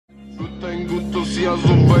ja,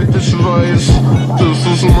 soweit ich weiß, das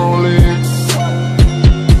ist Molly.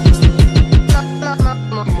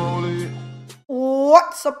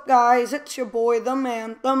 What's up, guys? It's your boy, the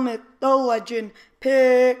man, the myth, the legend,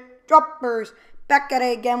 Pickdroppers, back at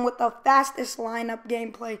it again with the fastest lineup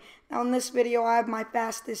gameplay. Now in this video, I have my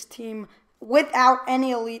fastest team without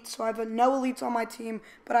any elites, so I have no elites on my team,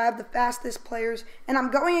 but I have the fastest players, and I'm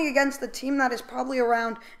going against a team that is probably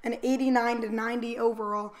around an 89 to 90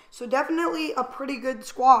 overall, so definitely a pretty good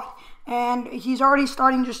squad, and he's already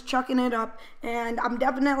starting just chucking it up, and I'm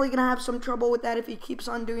definitely going to have some trouble with that if he keeps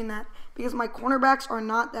on doing that, because my cornerbacks are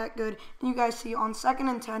not that good, and you guys see on 2nd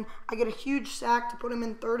and 10, I get a huge sack to put him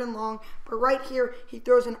in 3rd and long, but right here, he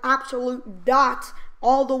throws an absolute dot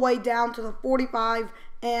all the way down to the 45,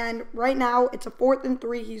 and right now, it's a 4th and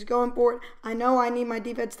 3. He's going for it. I know I need my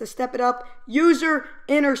defense to step it up. User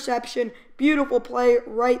interception. Beautiful play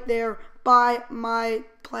right there by my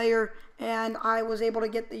player, and I was able to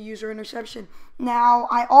get the user interception. Now,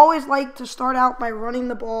 I always like to start out by running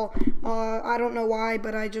the ball. I don't know why,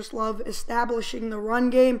 but I just love establishing the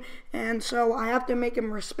run game, and so I have to make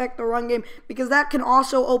him respect the run game because that can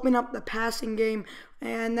also open up the passing game,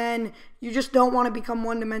 and then you just don't want to become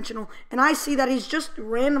one-dimensional. And I see that he's just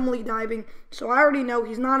randomly diving, so I already know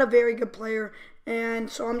he's not a very good player, and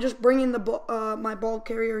so I'm just bringing the my ball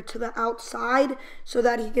carrier to the outside so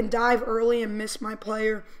that he can dive early and miss my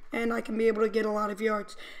player, and I can be able to get a lot of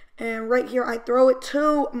yards. And right here, I throw it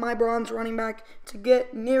to my bronze running back to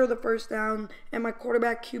get near the 1st down, and my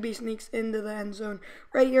quarterback QB sneaks into the end zone.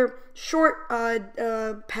 Right here, short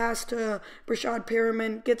pass to Brashad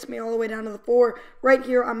Perriman gets me all the way down to the 4. Right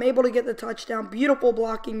here, I'm able to get the touchdown. Beautiful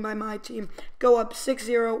blocking by my team. Go up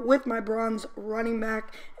 6-0 with my bronze running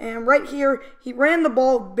back. And right here, he ran the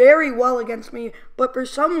ball very well against me, but for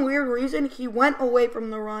some weird reason, he went away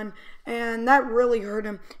from the run, and that really hurt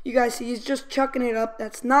him. You guys see, he's just chucking it up.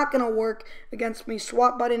 That's not going to work against me.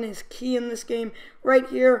 Swap button is key in this game. Right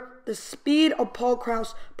here, the speed of Paul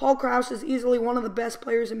Krause. Paul Krause is easily one of the best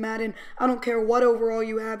players in Madden. I don't care what overall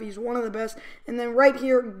you have. He's one of the best. And then right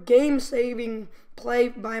here, game-saving play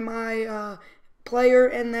by my player.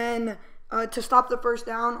 And then to stop the 1st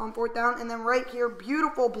down on 4th down. And then right here,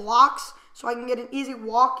 beautiful blocks so I can get an easy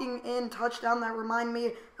walking in touchdown that remind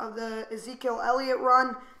me of the Ezekiel Elliott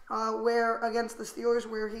run where against the Steelers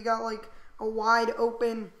where he got like a wide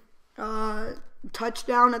open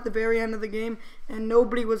touchdown at the very end of the game, and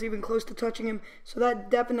nobody was even close to touching him, so that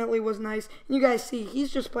definitely was nice. And you guys see,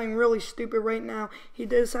 he's just playing really stupid right now. He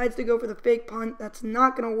decides to go for the fake punt. That's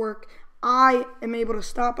not going to work. I am able to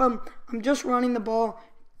stop him. I'm just running the ball,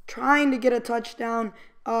 trying to get a touchdown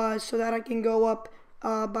so that I can go up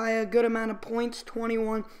by a good amount of points,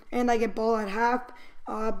 21, and I get ball at half.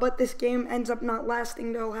 But this game ends up not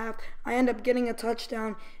lasting till half. I end up getting a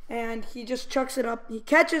touchdown, and he just chucks it up. He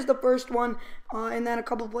catches the first one, and then a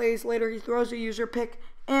couple plays later, he throws a user pick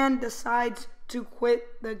and decides to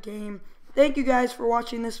quit the game. Thank you guys for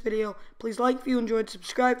watching this video. Please like if you enjoyed,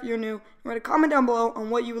 subscribe if you're new, and write a comment down below on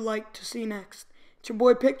what you would like to see next. It's your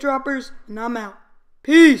boy Pickdroppers, and I'm out.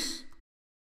 Peace!